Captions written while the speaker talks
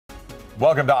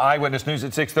Welcome to Eyewitness News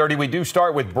at 6:30. We do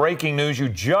start with breaking news. You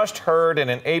just heard in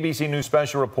an ABC News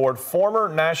special report, former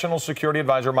National Security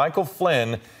Advisor Michael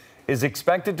Flynn is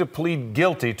expected to plead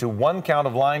guilty to one count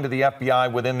of lying to the FBI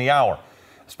within the hour.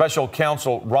 Special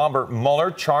counsel Robert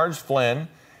Mueller charged Flynn.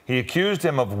 He accused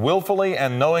him of willfully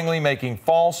and knowingly making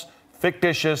false,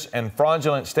 fictitious, and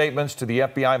fraudulent statements to the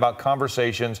FBI about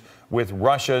conversations with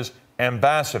Russia's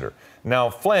ambassador. Now,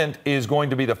 Flynn is going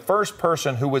to be the first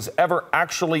person who was ever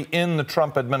actually in the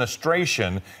Trump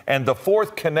administration and the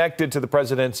fourth connected to the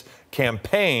president's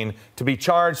campaign to be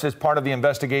charged as part of the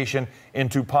investigation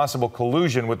into possible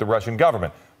collusion with the Russian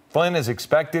government. Flynn is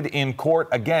expected in court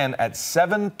again at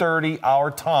 7:30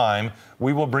 our time.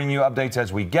 We will bring you updates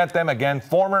as we get them. Again,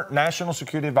 former National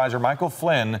Security Advisor Michael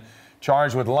Flynn,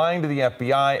 charged with lying to the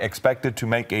FBI, expected to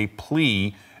make a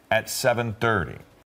plea at 7:30.